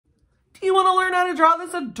Do you want to learn how to draw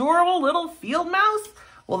this adorable little field mouse?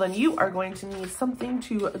 Well, then you are going to need something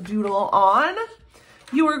to doodle on.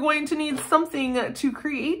 You are going to need something to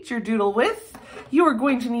create your doodle with. You are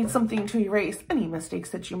going to need something to erase any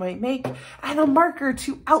mistakes that you might make, and a marker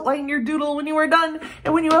to outline your doodle when you are done.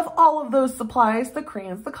 And when you have all of those supplies, the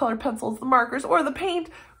crayons, the colored pencils, the markers, or the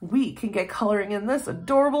paint, we can get coloring in this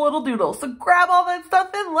adorable little doodle. So grab all that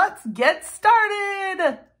stuff and let's get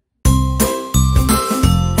started.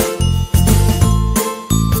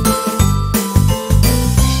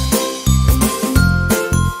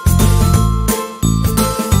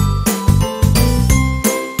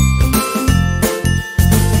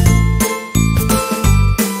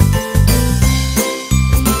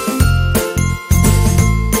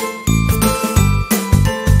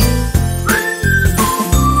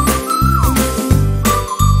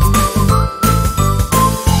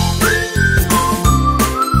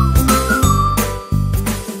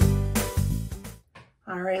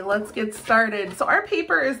 Let's get started. So our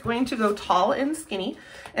paper is going to go tall and skinny,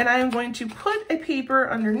 and I am going to put a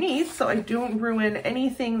paper underneath so I don't ruin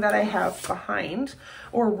anything that I have behind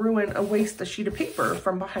or waste a sheet of paper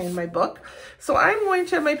from behind my book. So I'm going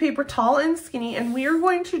to have my paper tall and skinny, and we are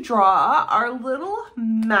going to draw our little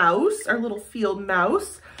mouse, our little field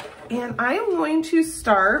mouse. And I am going to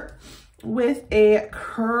start with a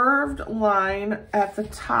curved line at the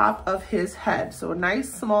top of his head. So a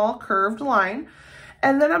nice small curved line.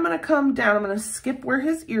 And then I'm going to come down, I'm going to skip where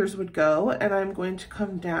his ears would go, and I'm going to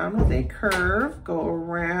come down with a curve, go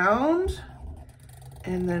around,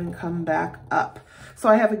 and then come back up. So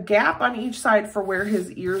I have a gap on each side for where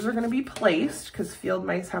his ears are going to be placed, because field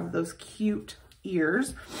mice have those cute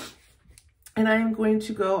ears. And I'm going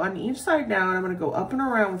to go on each side now, and I'm going to go up and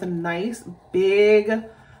around with a nice big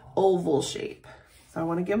oval shape. So I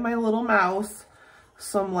want to give my little mouse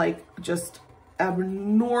some just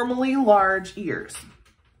abnormally large ears.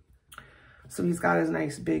 So he's got his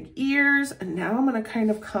nice big ears, and now I'm going to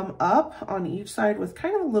kind of come up on each side with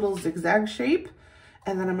kind of a little zigzag shape,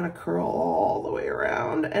 and then I'm going to curl all the way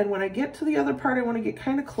around. And when I get to the other part, I want to get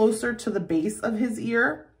kind of closer to the base of his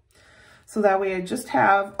ear. So that way I just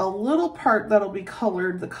have a little part that'll be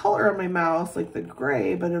colored, the color of my mouse, like the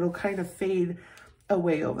gray, but it'll kind of fade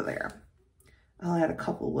away over there. I'll add a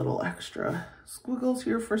couple little extra squiggles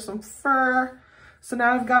here for some fur. So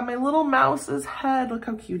now I've got my little mouse's head. Look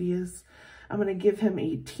how cute he is. I'm going to give him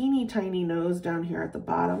a teeny tiny nose down here at the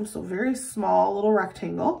bottom. So very small little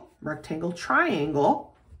rectangle,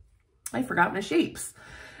 triangle. I forgot my shapes.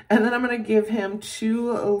 And then I'm going to give him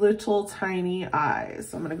two little tiny eyes.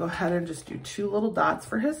 So I'm going to go ahead and just do two little dots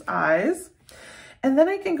for his eyes. And then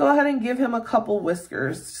I can go ahead and give him a couple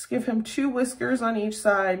whiskers. Just give him two whiskers on each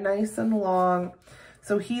side, nice and long.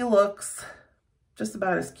 So he looks just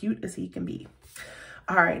about as cute as he can be.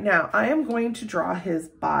 All right, now I am going to draw his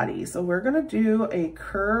body. So we're going to do a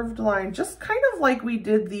curved line, just kind of like we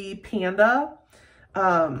did the panda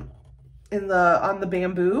on the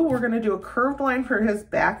bamboo. We're going to do a curved line for his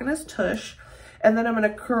back and his tush. And then I'm going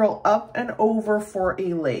to curl up and over for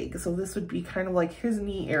a leg. So this would be kind of like his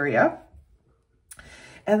knee area.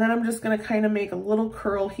 And then I'm just going to kind of make a little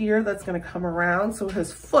curl here that's going to come around. So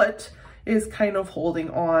his foot is kind of holding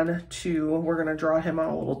on to, we're going to draw him on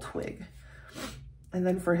a little twig. And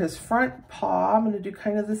then for his front paw, I'm going to do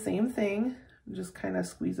kind of the same thing. Just kind of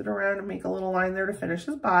squeeze it around and make a little line there to finish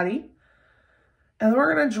his body. And then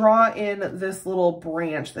we're going to draw in this little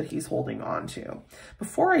branch that he's holding on to.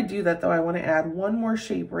 Before I do that though, I want to add one more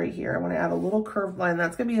shape right here. I want to add a little curved line.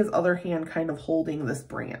 That's going to be his other hand kind of holding this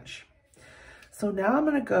branch. So now I'm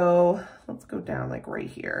going to go, let's go down like right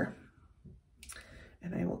here.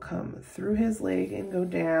 And I will come through his leg and go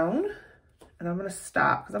down. And I'm going to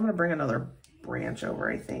stop because I'm going to bring another branch over,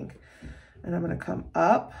 I think. And I'm going to come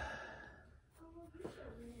up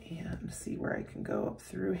and see where I can go up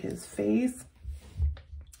through his face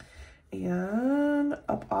and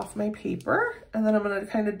up off my paper. And then I'm going to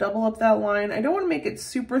kind of double up that line. I don't want to make it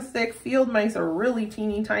super thick. Field mice are really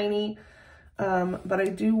teeny tiny, but I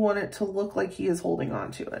do want it to look like he is holding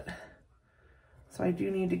on to it. So I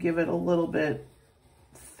do need to give it a little bit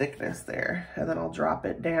thickness there, and then I'll drop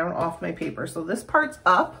it down off my paper. So this part's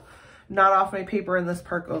up, not off my paper, and this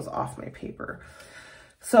part goes off my paper.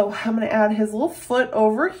 So I'm going to add his little foot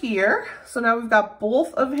over here. So now we've got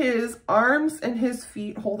both of his arms and his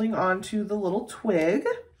feet holding on to the little twig.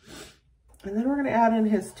 And then we're going to add in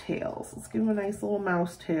his tail. So let's give him a nice little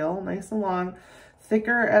mouse tail, nice and long,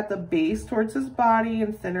 thicker at the base towards his body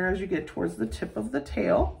and thinner as you get towards the tip of the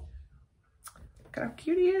tail. Look at how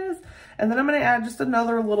cute he is. And then I'm going to add just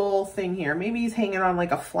another little thing here. Maybe he's hanging on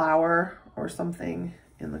like a flower or something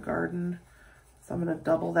in the garden. So I'm gonna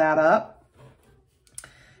double that up.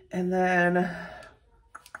 And then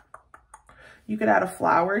you could add a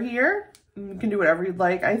flower here. You can do whatever you'd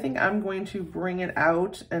like. I think I'm going to bring it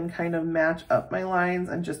out and kind of match up my lines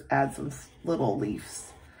and just add some little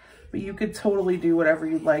leaves. But you could totally do whatever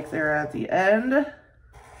you'd like there at the end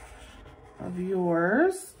of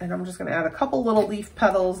yours. And I'm just gonna add a couple little leaf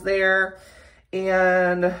petals there,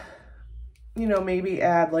 and you know, maybe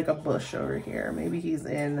add like a bush over here. Maybe he's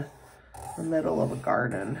in the middle of a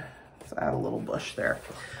garden. So add a little bush there.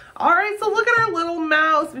 All right, so look at our little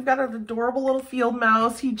mouse. We've got an adorable little field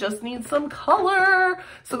mouse. He just needs some color.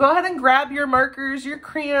 So go ahead and grab your markers, your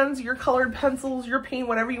crayons, your colored pencils, your paint,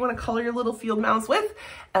 whatever you want to color your little field mouse with,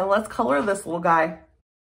 and let's color this little guy.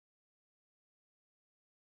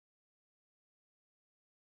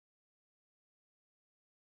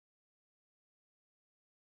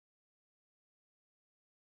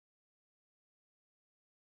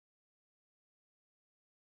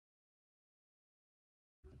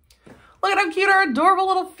 Look at how cute our adorable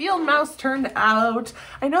little field mouse turned out.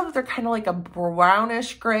 I know that they're kind of like a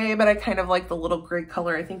brownish gray, but I kind of like the little gray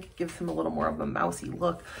color. I think it gives him a little more of a mousy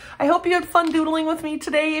look. I hope you had fun doodling with me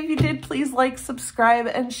today. If you did, please like, subscribe,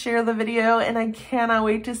 and share the video. And I cannot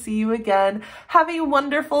wait to see you again. Have a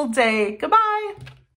wonderful day. Goodbye.